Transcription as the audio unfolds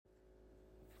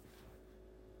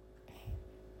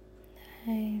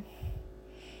Hi,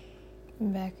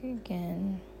 I'm back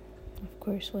again, of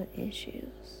course, with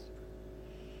issues.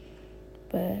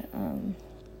 But,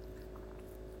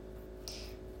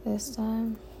 this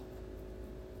time,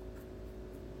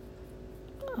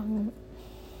 I'm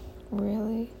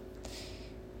really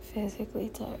physically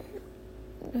tired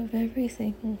of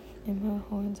everything in my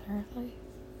whole entire life.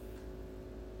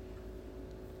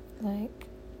 Like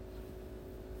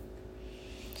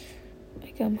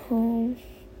I come home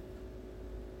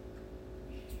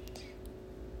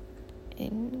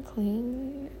and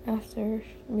clean after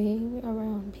being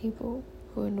around people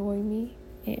who annoy me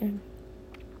and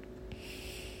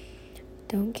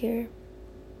don't care,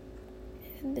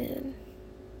 and then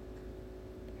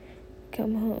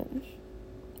come home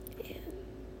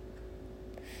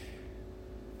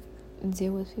and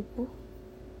deal with people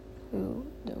who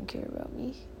don't care about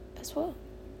me as well.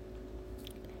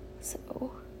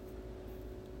 So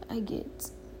I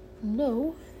get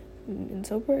no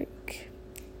mental break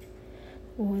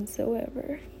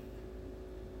whatsoever.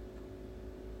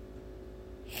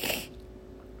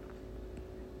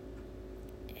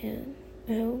 And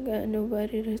I don't got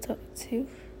nobody to talk to.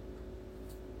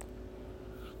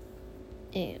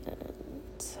 And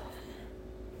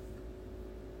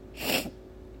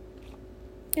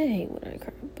I hate when I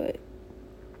cry, but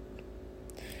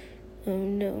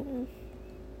no.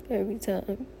 Every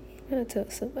time I tell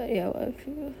somebody how I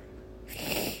feel,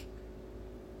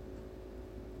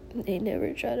 they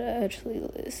never try to actually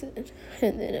listen.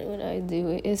 And then when I do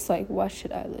it, it's like, why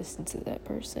should I listen to that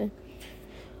person?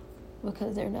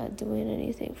 Because they're not doing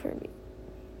anything for me.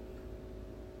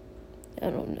 I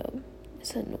don't know.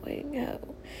 It's annoying how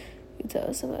you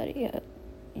tell somebody how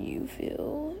you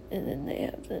feel, and then they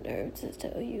have the nerve to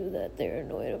tell you that they're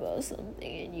annoyed about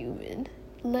something, and you've been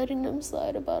letting them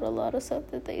slide about a lot of stuff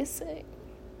that they say.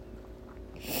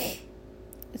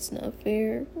 It's not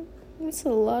fair. It's a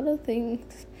lot of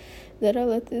things that I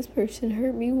let this person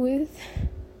hurt me with,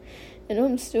 and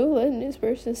I'm still letting this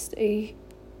person stay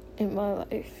in my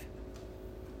life.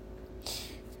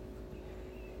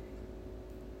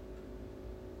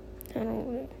 I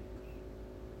don't know.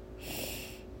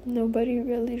 Nobody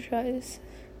really tries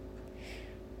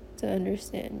to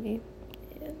understand me,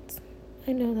 and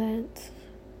I know that,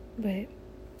 but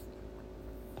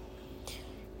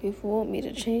if you want me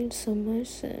to change so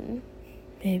much, then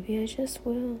maybe I just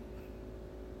will.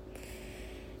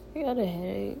 I got a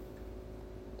headache.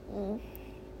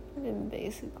 I've been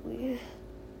basically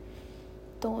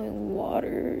throwing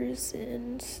waters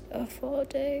and stuff all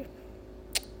day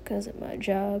because of my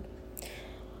job.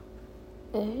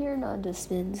 If you're not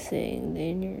dispensing,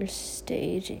 then you're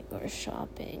staging or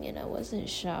shopping, and I wasn't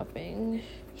shopping,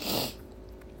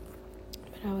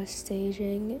 but I was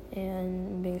staging.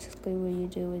 And basically what you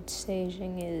do with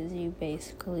staging is you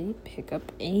basically pick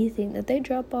up anything that they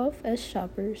drop off as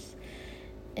shoppers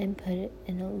and put it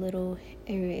in a little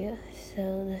area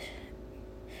so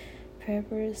the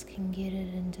preppers can get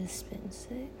it and dispense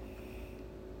it.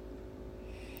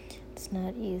 It's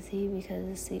not easy because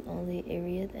it's the only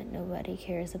area that nobody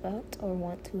cares about or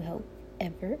want to help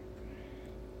ever.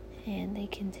 And they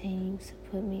continue to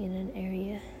put me in an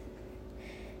area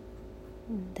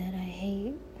that I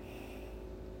hate.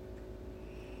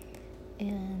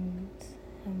 And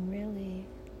I'm really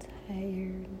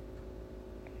tired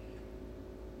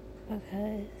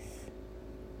because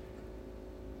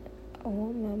I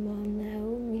want my mom to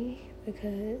help me,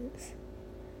 because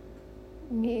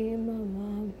me and my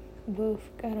mom both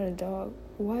got a dog.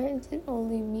 Why is it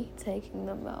only me taking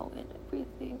them out and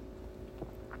everything?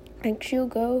 Like, she'll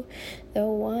go,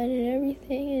 they'll whine and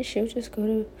everything, and she'll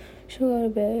go to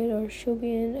bed, or she'll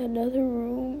be in another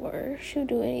room, or she'll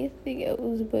do anything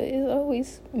else, but it's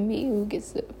always me who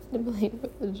gets the blame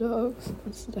for the dogs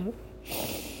and stuff.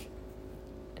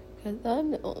 Because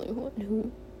I'm the only one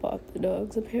who bought the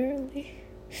dogs, apparently.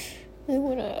 And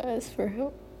when I ask for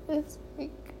help, it's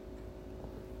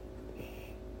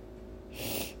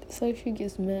like she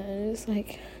gets mad. It's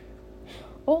like,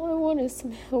 all I want is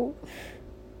some help.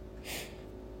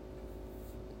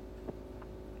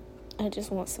 I just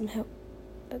want some help.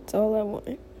 That's all I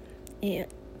want. And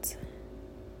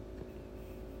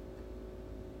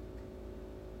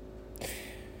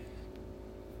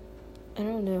I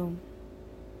don't know.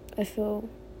 I feel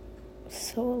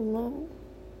so alone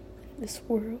in this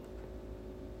world.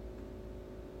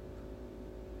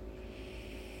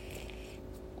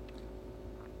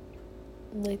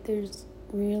 Like, there's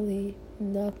really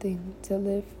nothing to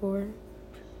live for.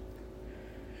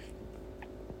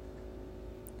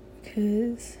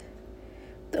 Because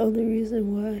the only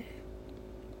reason why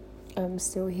I'm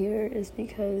still here is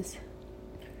because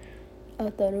I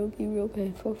thought it would be real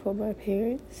painful for my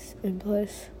parents, and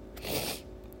plus,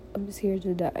 I'm scared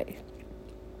to die.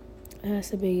 And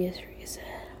that's the biggest reason.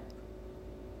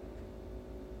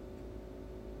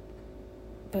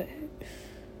 But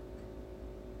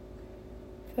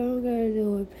if I don't gotta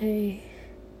deal with pain,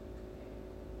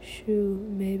 shoot,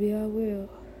 maybe I will.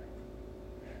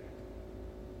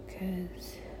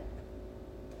 'Cause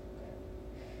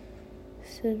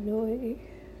it's annoying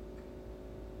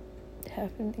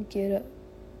having to get up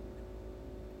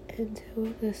and deal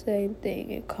with the same thing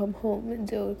and come home and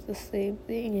deal with the same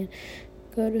thing and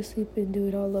go to sleep and do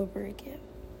it all over again.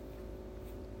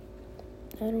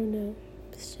 I don't know.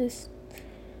 It's just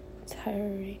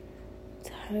tiring.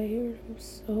 I'm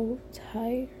so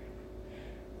tired.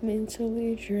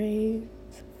 Mentally drained,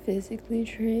 physically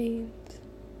drained.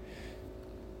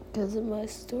 Because in my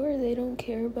store, they don't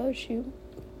care about you.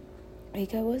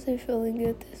 Like, I wasn't feeling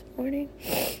good this morning.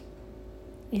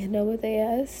 You know what they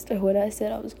asked? Or what I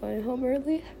said I was going home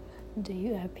early? Do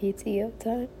you have PTO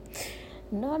time?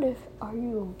 Not if, are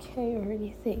you okay or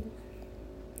anything.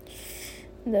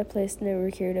 That place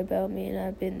never cared about me, and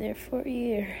I've been there for a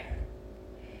year.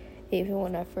 Even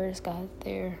when I first got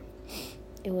there,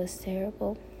 it was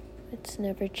terrible. It's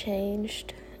never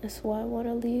changed. That's why I want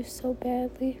to leave so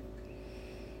badly.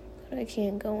 But I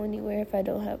can't go anywhere if I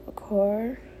don't have a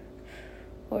car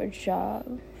or a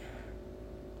job.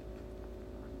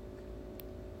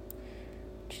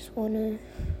 Just wanna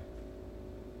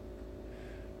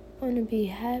be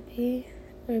happy.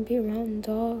 Wanna be around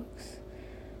dogs.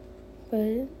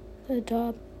 But the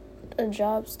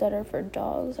jobs that are for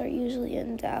dogs are usually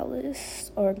in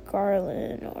Dallas or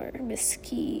Garland or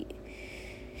Mesquite.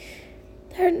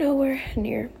 They're nowhere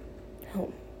near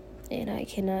home, and I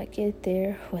cannot get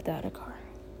there without a car.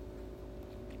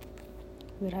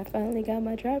 But I finally got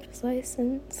my driver's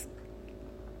license.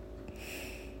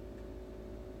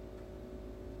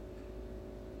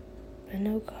 But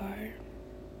no car.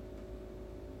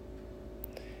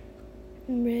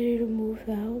 I'm ready to move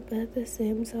out, but at the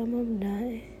same time I'm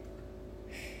not.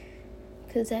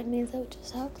 Because that means I would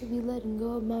just have to be letting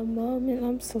go of my mom, and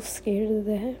I'm so scared of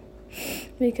that.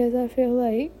 Because I feel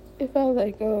like if I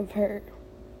let go of her,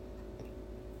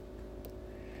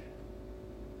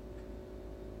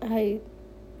 I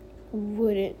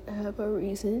wouldn't have a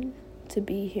reason to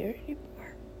be here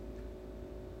anymore.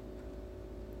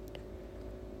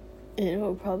 And it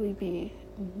will probably be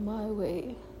my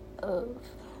way of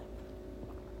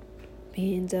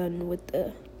being done with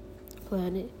the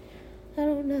planet. I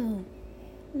don't know.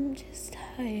 I'm just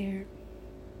tired.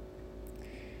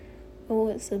 I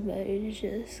want somebody to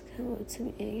just come up to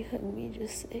me and hug me,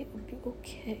 just say it'll be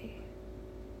okay.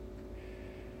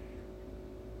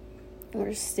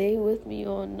 Or stay with me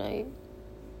all night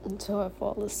until I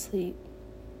fall asleep.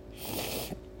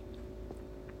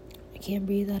 I can't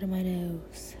breathe out of my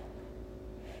nose.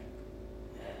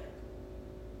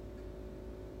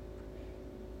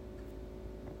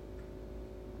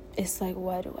 It's like,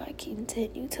 why do I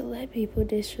continue to let people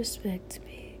disrespect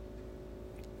me?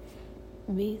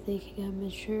 Me thinking I'm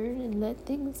matured and let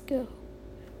things go.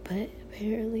 But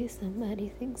apparently somebody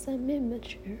thinks I'm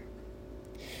immature.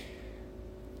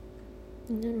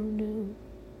 I don't know.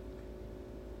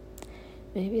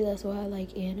 Maybe that's why I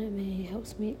like anime. It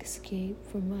helps me escape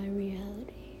from my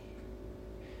reality.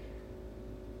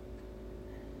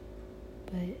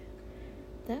 But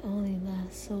that only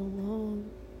lasts so long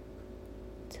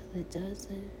till it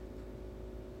doesn't.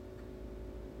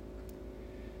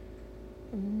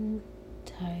 I'm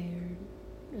tired.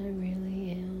 I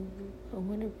really am. I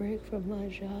want to break from my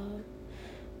job.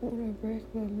 I want to break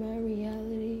from my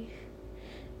reality.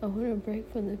 I want to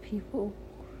break from the people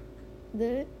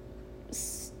that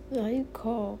I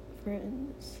call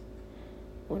friends.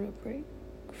 I want to break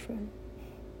from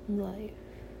life.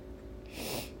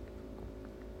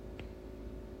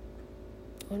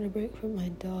 I want to break from my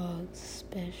dogs,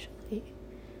 especially.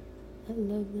 I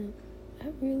love them.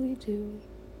 I really do.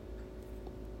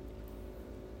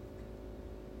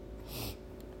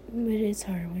 But it's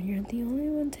hard when you're the only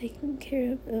one taking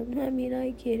care of them. I mean,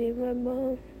 I get it. My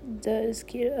mom does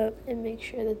get up and make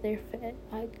sure that they're fed.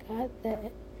 I got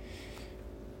that.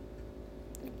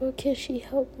 But can she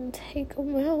help them take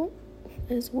them out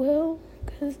as well?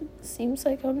 Because it seems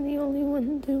like I'm the only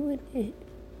one doing it.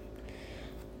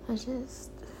 I just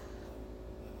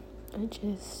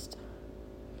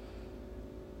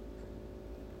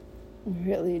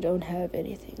really don't have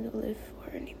anything to live for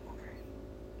anymore.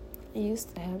 I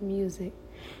used to have music,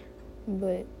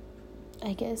 but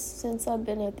I guess since I've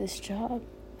been at this job,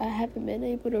 I haven't been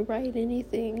able to write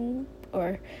anything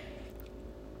or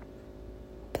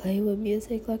play with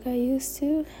music like I used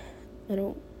to. I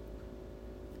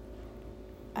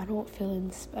don't feel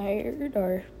inspired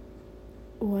or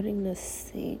wanting to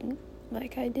sing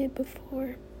like I did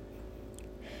before.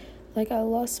 Like, I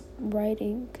lost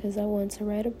writing because I wanted to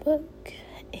write a book,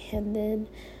 and then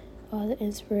all the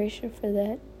inspiration for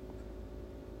that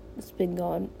has been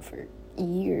gone for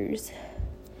years.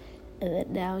 And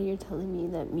then now you're telling me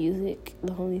that music,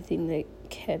 the only thing that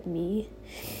kept me,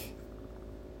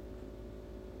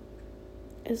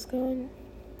 is gone.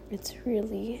 It's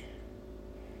really,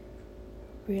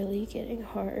 really getting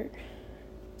hard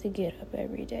to get up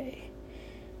every day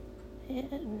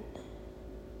and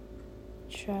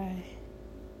try.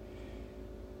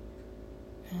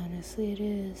 Honestly, it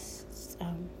is.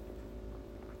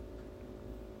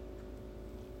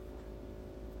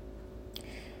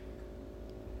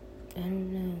 I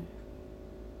don't know.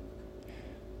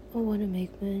 I want to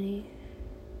make money.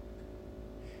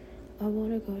 I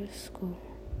want to go to school.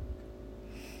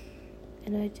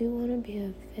 And I do want to be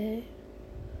a vet.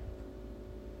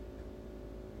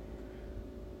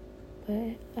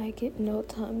 But I get no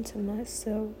time to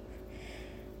myself.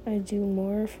 I do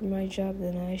more for my job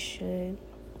than I should.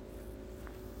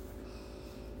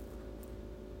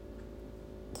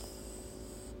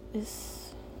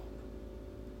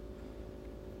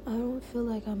 I don't feel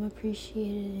like I'm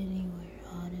appreciated anywhere,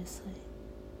 honestly.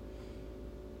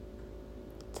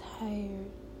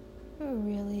 Tired. I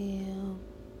really am.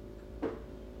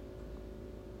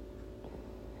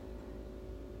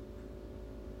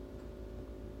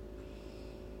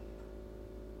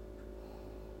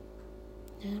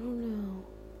 I don't know.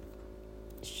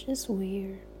 It's just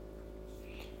weird.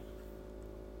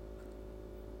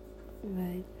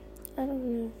 But I don't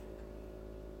know.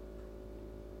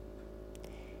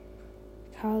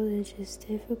 College is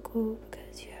difficult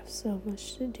because you have so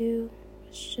much to do.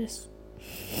 It's just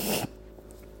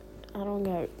I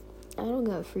don't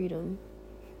got freedom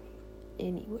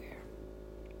anywhere.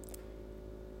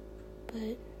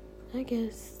 But I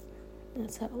guess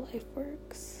that's how life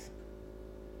works.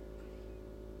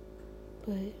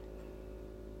 But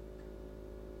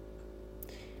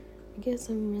I guess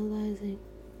I'm realizing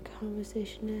a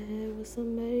conversation I had with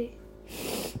somebody.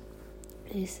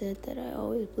 They said that I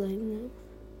always blame them.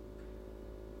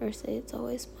 Or say it's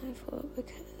always my fault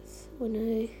because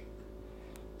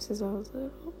since I was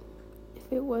little,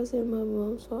 if it wasn't my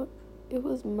mom's fault, it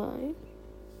was mine.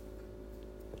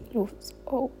 It was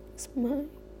always mine.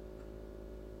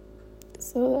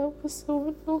 So that was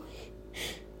so annoying.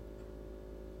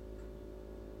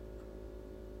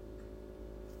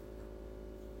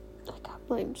 I got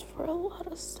blamed for a lot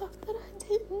of stuff that I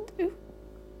didn't do.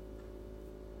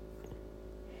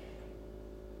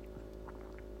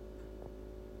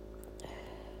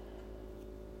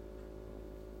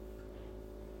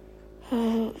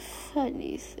 I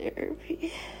need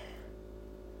therapy.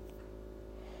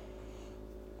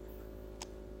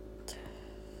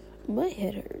 My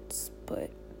head hurts,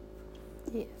 but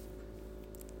yeah.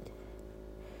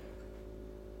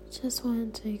 Just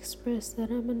wanted to express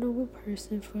that I'm a normal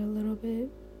person for a little bit.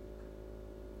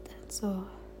 That's all.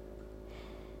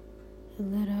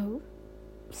 And let out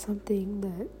something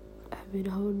that I've been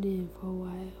holding in for a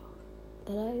while.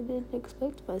 That I didn't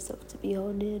expect myself to be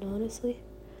holding in, honestly.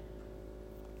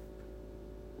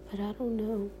 But I don't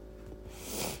know.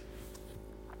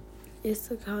 It's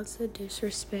the constant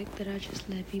disrespect that I just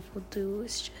let people do.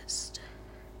 It's just,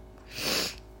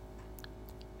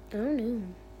 I don't know,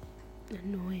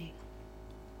 annoying.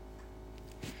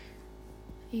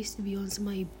 I used to be on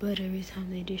somebody's butt every time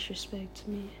they disrespect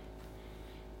me.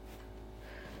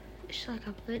 It's like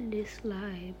I'm letting this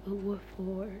slide, but what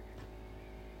for?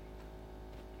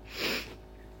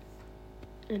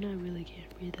 And I really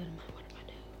can't breathe out of one of my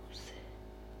nose.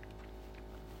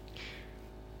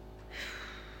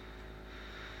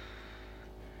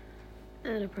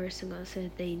 Another person gonna say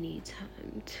they need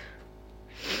time.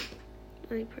 The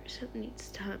only person who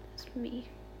needs time is me.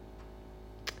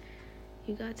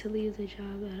 You got to leave the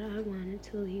job that I wanted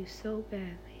to leave so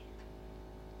badly.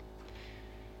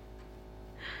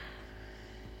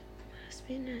 Must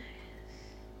be nice.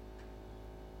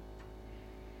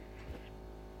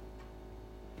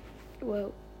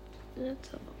 Well,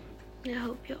 that's all. I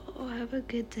hope you all have a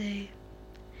good day.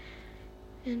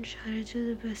 And try to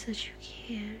do the best that you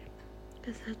can.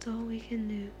 Because that's all we can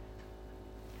do.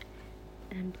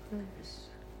 And plus,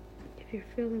 if you're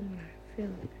feeling what I'm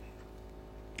feeling,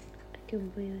 I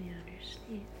completely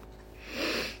understand.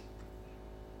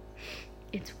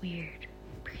 It's weird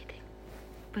breathing.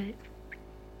 But,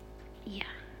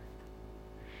 yeah.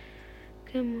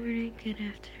 Good morning, good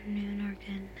afternoon, or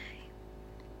good night.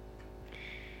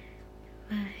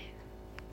 Bye.